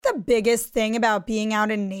biggest thing about being out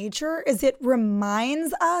in nature is it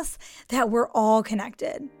reminds us that we're all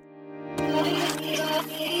connected.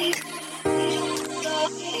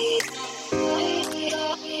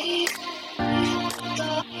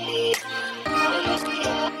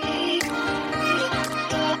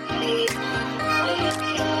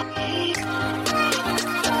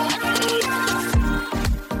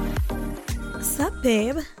 Sup,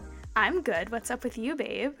 babe? I'm good. What's up with you,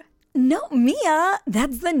 babe? No, Mia.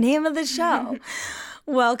 That's the name of the show.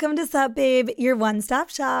 Welcome to Sup, Babe, your one-stop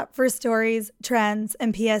shop for stories, trends,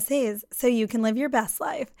 and PSAs so you can live your best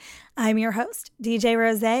life. I'm your host, DJ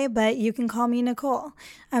Rose, but you can call me Nicole.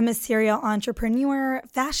 I'm a serial entrepreneur,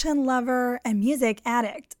 fashion lover, and music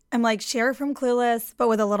addict. I'm like Cher from Clueless, but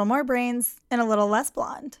with a little more brains and a little less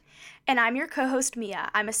blonde. And I'm your co-host, Mia.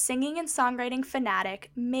 I'm a singing and songwriting fanatic,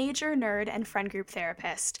 major nerd, and friend group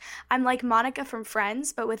therapist. I'm like Monica from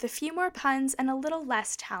Friends, but with a few more puns and a little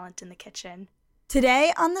less talent in the kitchen.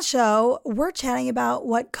 Today on the show, we're chatting about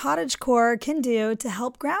what cottagecore can do to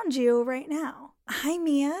help ground you right now. Hi,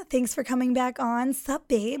 Mia. Thanks for coming back on. Sup,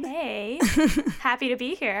 babe? Hey. Happy to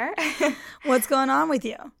be here. What's going on with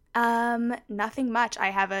you? Nothing much. I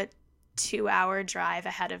have a 2-hour drive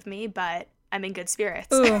ahead of me, but I'm in good spirits.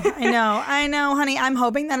 Ooh, I know, honey. I'm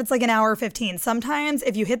hoping that it's like an hour 15. Sometimes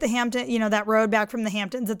if you hit the Hampton, that road back from the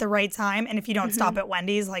Hamptons at the right time, and if you don't stop at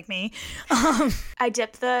Wendy's like me. I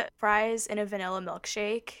dip the fries in a vanilla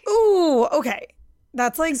milkshake. Ooh, okay.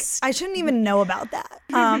 That's like, I shouldn't even know about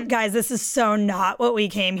that. Guys, this is so not what we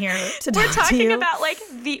came here to talk to you. We're talking about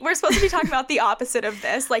we're supposed to be talking about the opposite of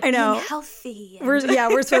this, like I know. being healthy. We're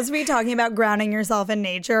supposed to be talking about grounding yourself in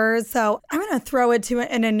nature. So I'm going to throw it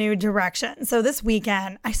in a new direction. So this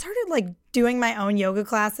weekend, I started doing my own yoga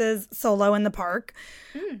classes solo in the park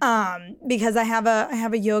because I have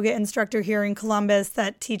a yoga instructor here in Columbus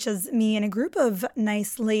that teaches me and a group of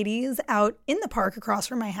nice ladies out in the park across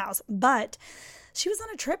from my house. But she was on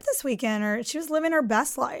a trip this weekend, or she was living her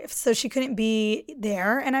best life, so she couldn't be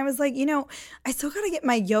there. And I was like, I still got to get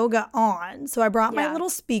my yoga on. So I brought my little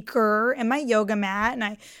speaker and my yoga mat, and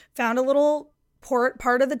I found a little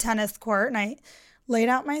part of the tennis court, and I laid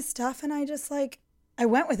out my stuff, and I just I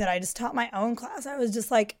went with it. I just taught my own class. I was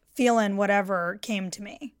just feeling whatever came to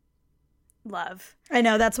me. Love. I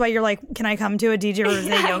know. That's why you're like, can I come to a DJ Rose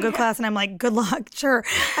yoga class? And I'm like, good luck. Sure.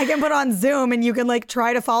 I can put on Zoom and you can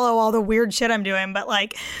try to follow all the weird shit I'm doing. But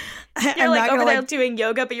you're over there doing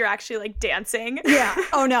yoga, but you're actually dancing. Yeah.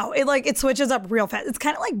 Oh no. It switches up real fast. It's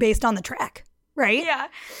kind of based on the track, right? Yeah.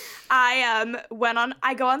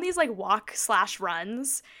 I go on these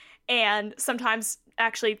walk/runs, and sometimes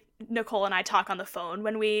actually Nicole and I talk on the phone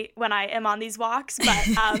when I am on these walks,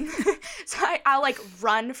 but so I'll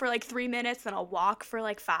run for 3 minutes, then I'll walk for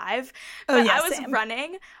 5. But I was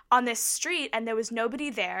running on this street and there was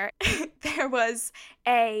nobody there. There was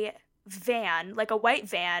a van, a white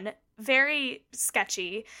van, very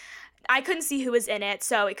sketchy. I couldn't see who was in it,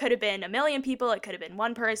 so it could have been a million people, it could have been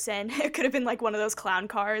one person, it could have been one of those clown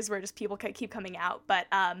cars where just people could keep coming out, but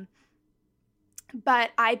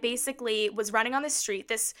I basically was running on the street.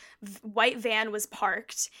 This white van was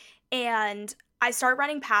parked, and I start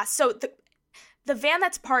running past. So the van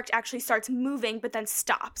that's parked actually starts moving, but then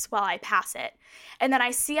stops while I pass it. And then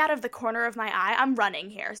I see out of the corner of my eye, I'm running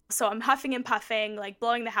here. So I'm huffing and puffing,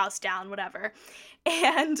 blowing the house down, whatever.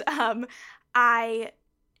 And I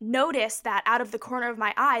notice that out of the corner of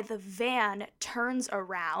my eye, the van turns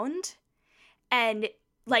around and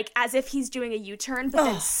as if he's doing a U-turn, but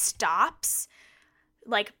then stops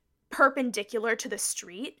perpendicular to the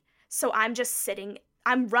street. So I'm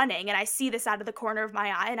running and I see this out of the corner of my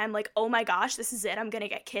eye and I'm like, oh my gosh, this is it. I'm going to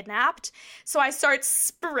get kidnapped. So I start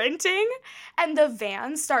sprinting and the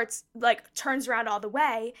van turns around all the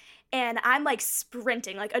way and I'm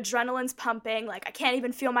sprinting, adrenaline's pumping. I can't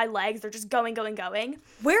even feel my legs. They're just going.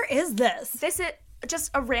 Where is this? This is just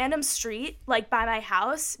a random street by my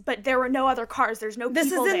house, but there were no other cars. There's no people there.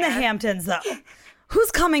 This is in the Hamptons though. Who's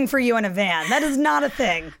coming for you in a van? That is not a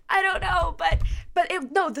thing. I don't know, but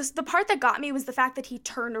the part that got me was the fact that he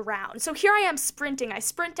turned around. So here I am sprinting. I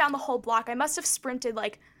sprint down the whole block. I must have sprinted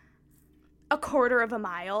a quarter of a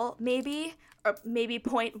mile, maybe, or maybe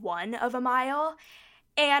 0.1 of a mile.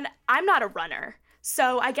 And I'm not a runner.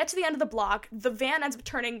 So I get to the end of the block, the van ends up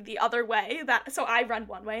turning the other way. So I run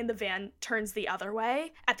one way and the van turns the other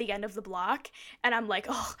way at the end of the block. And I'm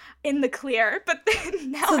in the clear. But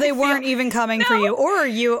then now so they weren't even coming for you. Or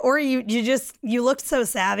you looked so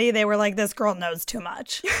savvy. They were like, this girl knows too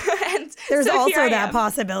much. And There's So here also I that am.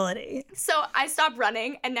 possibility. So I stopped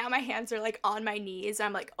running, and now my hands are like on my knees.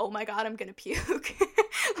 I'm like, oh my God, I'm gonna puke.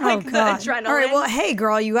 Like the adrenaline. All right, well, hey,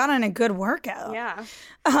 girl, you got on a good workout. Yeah.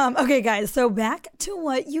 Okay, guys, so back to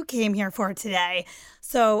what you came here for today.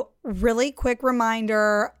 So, really quick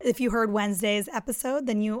reminder, if you heard Wednesday's episode,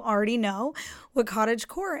 then you already know what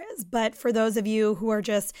cottagecore is. But for those of you who are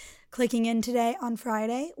just clicking in today on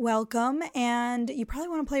Friday, welcome. And you probably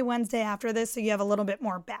want to play Wednesday after this so you have a little bit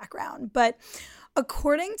more background. But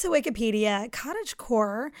according to Wikipedia,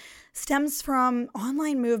 cottagecore stems from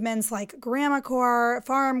online movements like grandmacore,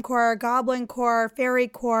 farmcore, goblincore,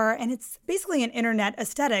 fairycore, and it's basically an internet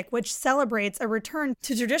aesthetic which celebrates a return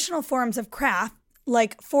to traditional forms of craft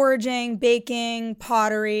like foraging, baking,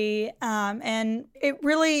 pottery, and it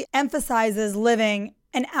really emphasizes living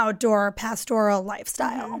an outdoor pastoral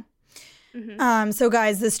lifestyle. So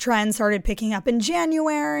guys, this trend started picking up in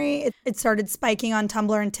January. It started spiking on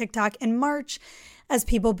Tumblr and TikTok in March as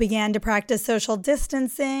people began to practice social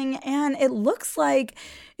distancing. And it looks like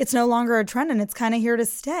it's no longer a trend and it's kind of here to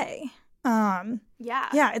stay. Yeah.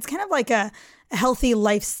 Yeah, it's kind of like a healthy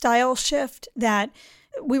lifestyle shift that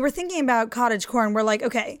we were thinking about cottagecore and we're like,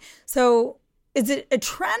 okay, so is it a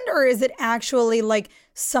trend or is it actually like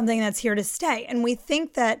something that's here to stay? And we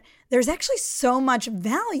think that there's actually so much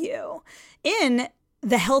value in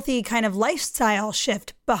the healthy kind of lifestyle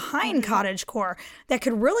shift behind cottagecore that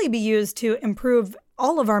could really be used to improve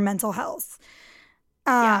all of our mental health.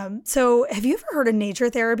 So have you ever heard of nature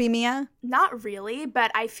therapy, Mia? Not really,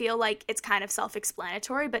 but I feel like it's kind of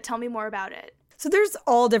self-explanatory, but tell me more about it. So there's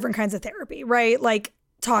all different kinds of therapy, right? Like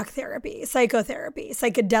talk therapy, psychotherapy,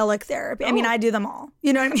 psychedelic therapy. I mean, I do them all.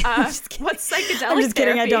 You know what I mean? I'm just kidding. What's psychedelic I'm just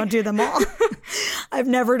kidding. I therapy? don't do them all. I've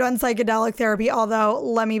never done psychedelic therapy, although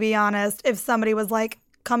let me be honest, if somebody was like,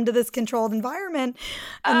 come to this controlled environment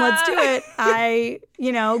and let's do it.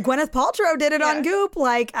 Gwyneth Paltrow did it on Goop.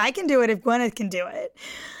 Like I can do it if Gwyneth can do it.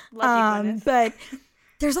 Love you, Gwyneth. But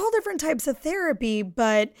there's all different types of therapy,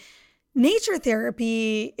 but nature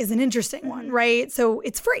therapy is an interesting one, right? So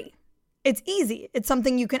it's free. It's easy. It's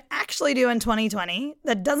something you can actually do in 2020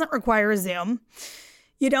 that doesn't require Zoom.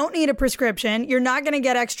 You don't need a prescription. You're not going to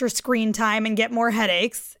get extra screen time and get more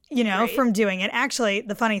headaches, from doing it. Actually,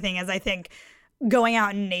 the funny thing is I think going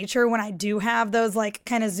out in nature when I do have those like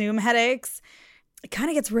kind of Zoom headaches, it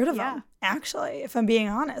kind of gets rid of them. Actually, if I'm being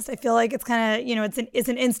honest, I feel like it's kind of, it's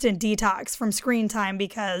an instant detox from screen time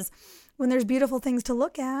because when there's beautiful things to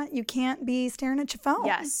look at, you can't be staring at your phone.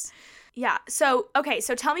 Yes. Yeah. So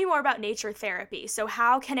tell me more about nature therapy. So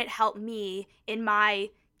how can it help me in my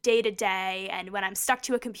day-to-day and when I'm stuck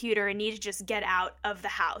to a computer and need to just get out of the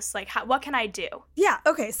house? Like, what can I do? Yeah.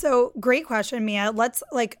 Okay. So great question, Mia. Let's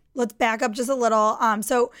back up just a little.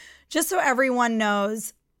 So just so everyone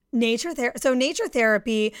knows, nature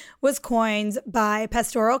therapy was coined by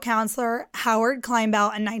pastoral counselor Howard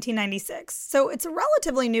Kleinbelt in 1996. So it's a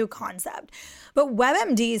relatively new concept. But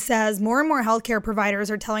WebMD says more and more healthcare providers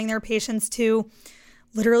are telling their patients to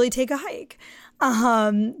literally take a hike.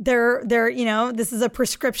 This is a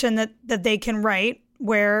prescription that they can write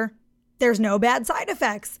where there's no bad side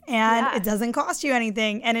effects and it doesn't cost you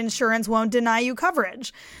anything and insurance won't deny you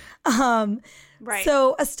coverage. Right.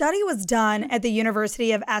 So a study was done at the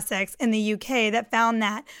University of Essex in the UK that found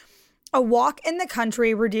that a walk in the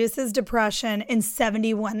country reduces depression in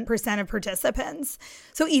 71% of participants.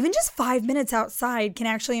 So even just 5 minutes outside can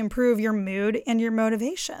actually improve your mood and your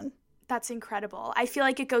motivation. That's incredible. I feel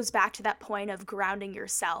like it goes back to that point of grounding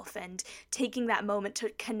yourself and taking that moment to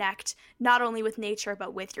connect not only with nature,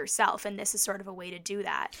 but with yourself. And this is sort of a way to do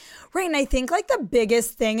that. Right. And I think like the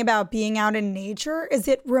biggest thing about being out in nature is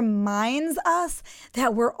it reminds us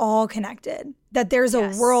that we're all connected, that there's a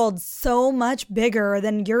world so much bigger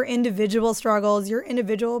than your individual struggles, your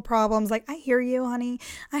individual problems. Like, I hear you, honey.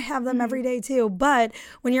 I have them every day too. But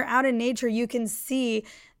when you're out in nature, you can see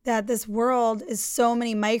that this world is so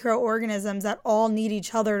many microorganisms that all need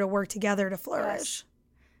each other to work together to flourish. Yes.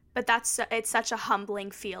 But it's such a humbling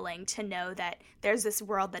feeling to know that there's this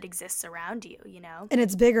world that exists around you, And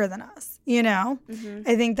it's bigger than us, Mm-hmm.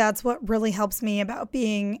 I think that's what really helps me about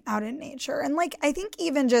being out in nature. And like, I think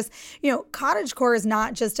even just, cottagecore is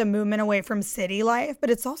not just a movement away from city life, but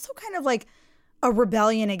it's also kind of like a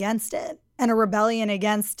rebellion against it and a rebellion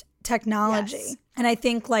against technology. Yes. And I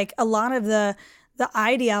think like a lot of the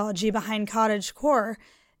ideology behind cottagecore,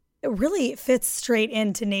 it really fits straight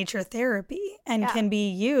into nature therapy and can be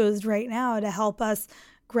used right now to help us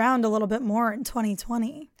ground a little bit more in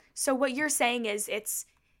 2020. So what you're saying is it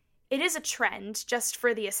is a trend just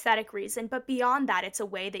for the aesthetic reason, but beyond that, it's a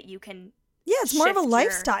way that you can it's more of a shift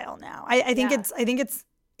lifestyle now. I think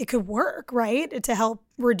it could work, right? To help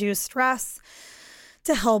reduce stress,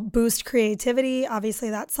 to help boost creativity. Obviously,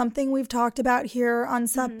 that's something we've talked about here on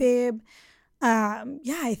Sup Babe.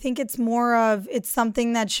 I think it's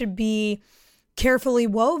something that should be carefully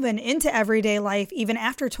woven into everyday life, even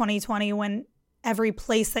after 2020, when every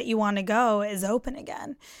place that you want to go is open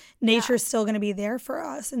again. Nature's still going to be there for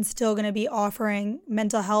us and still going to be offering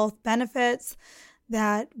mental health benefits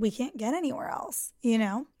that we can't get anywhere else, you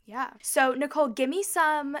know? Yeah. So Nicole, give me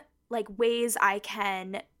some like ways I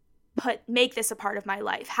can make this a part of my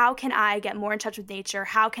life. How can I get more in touch with nature?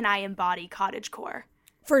 How can I embody cottagecore?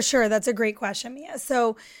 For sure. That's a great question, Mia.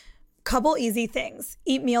 So couple easy things.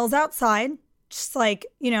 Eat meals outside. Just like,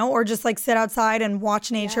 you know, or just like sit outside and watch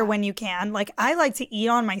nature when you can. Like I like to eat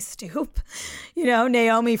on my stoop. You know,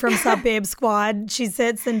 Naomi from Sup Babe Squad, she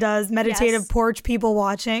sits and does meditative porch people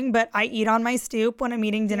watching, but I eat on my stoop when I'm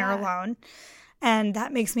eating dinner alone. And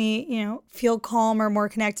that makes me, you know, feel calmer, more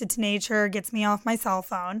connected to nature, gets me off my cell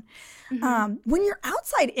phone. When you're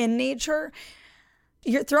outside in nature,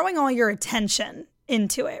 you're throwing all your attention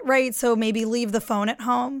into it, right? So maybe leave the phone at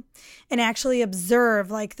home and actually observe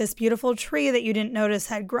like this beautiful tree that you didn't notice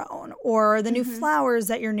had grown, or the new flowers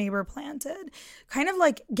that your neighbor planted. Kind of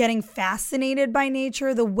like getting fascinated by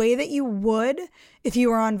nature the way that you would if you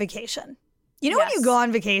were on vacation. You know, when you go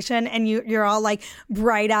on vacation and you're all like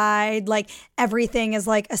bright-eyed, like everything is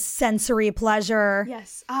like a sensory pleasure.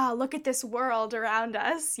 Yes. Look at this world around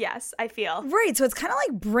us. Yes, I feel. Right. So it's kind of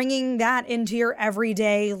like bringing that into your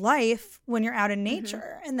everyday life when you're out in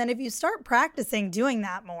nature. And then if you start practicing doing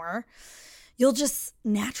that more, you'll just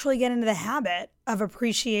naturally get into the habit of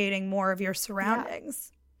appreciating more of your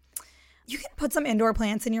surroundings. You can put some indoor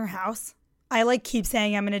plants in your house. I like keep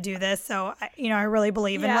saying I'm going to do this. So, I really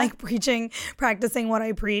believe in like practicing what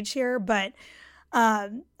I preach here. But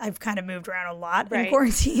I've kind of moved around a lot in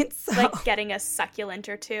quarantine. So. Like getting a succulent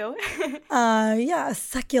or two. A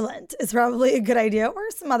succulent is probably a good idea.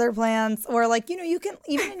 Or some other plants. Or like, you can,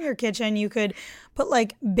 even in your kitchen, you could put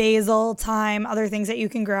like basil, thyme, other things that you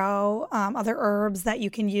can grow, other herbs that you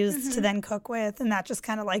can use to then cook with. And that just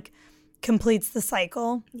kind of like completes the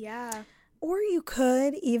cycle. Yeah. Or you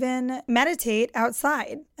could even meditate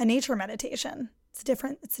outside, a nature meditation.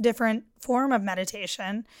 It's a different form of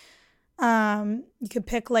meditation. You could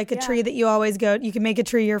pick like a tree that you always go. You can make a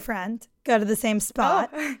tree your friend. Go to the same spot.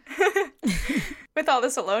 Oh. With all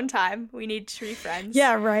this alone time, we need tree friends.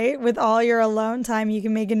 Yeah, right. With all your alone time, you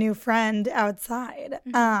can make a new friend outside.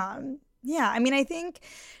 I think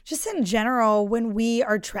just in general, when we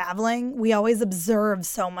are traveling, we always observe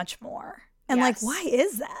so much more. And like, why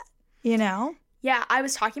is that? You know? Yeah, I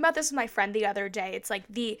was talking about this with my friend the other day. It's like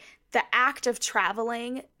the act of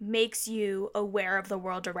traveling makes you aware of the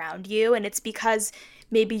world around you. And it's because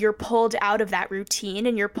maybe you're pulled out of that routine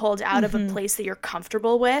and you're pulled out of a place that you're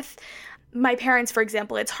comfortable with. My parents, for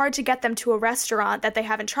example, it's hard to get them to a restaurant that they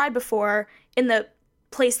haven't tried before in the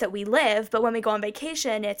place that we live. But when we go on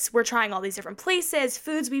vacation, we're trying all these different places,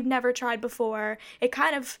 foods we've never tried before. It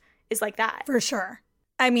kind of is like that. For sure.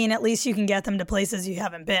 I mean, at least you can get them to places you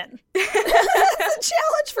haven't been. That's a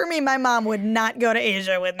challenge for me. My mom would not go to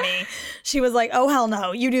Asia with me. She was like, oh, hell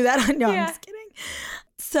no. You do that? No, I'm just kidding.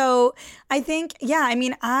 So I think,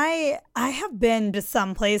 I have been to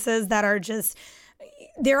some places that are just,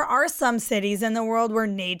 there are some cities in the world where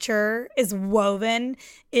nature is woven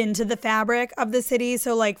into the fabric of the city.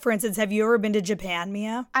 So like, for instance, have you ever been to Japan,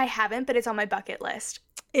 Mia? I haven't, but it's on my bucket list.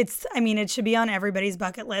 It should be on everybody's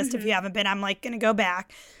bucket list. If you haven't been, I'm like going to go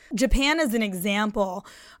back. Japan is an example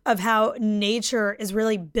of how nature is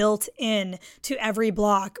really built in to every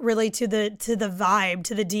block, really to the vibe,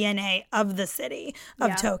 to the DNA of the city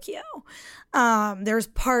of Tokyo. There's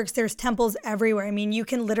parks, there's temples everywhere. I mean, you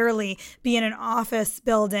can literally be in an office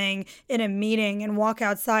building in a meeting and walk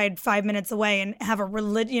outside 5 minutes away and have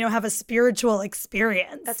have a spiritual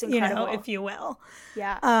experience. That's incredible, if you will.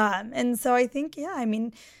 Yeah. And so I think,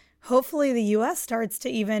 hopefully the U.S. starts to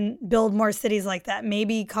even build more cities like that.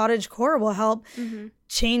 Maybe cottagecore will help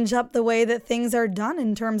change up the way that things are done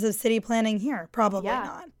in terms of city planning here. Probably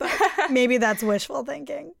not, but maybe that's wishful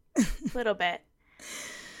thinking. A little bit.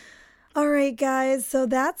 All right, guys. So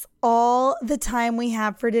that's all the time we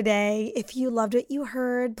have for today. If you loved what you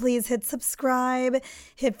heard, please hit subscribe,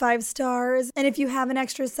 hit 5 stars. And if you have an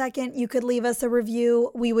extra second, you could leave us a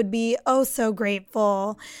review. We would be oh so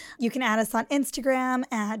grateful. You can add us on Instagram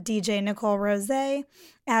at DJ Nicole Rose,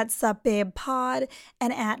 at Sup Babe Pod,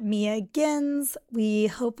 and at Mia Gins. We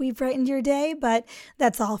hope we brightened your day, but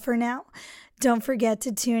that's all for now. Don't forget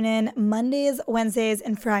to tune in Mondays, Wednesdays,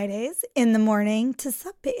 and Fridays in the morning to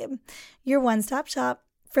Sup Babe, your one-stop shop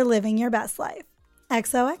for living your best life.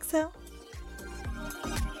 XOXO.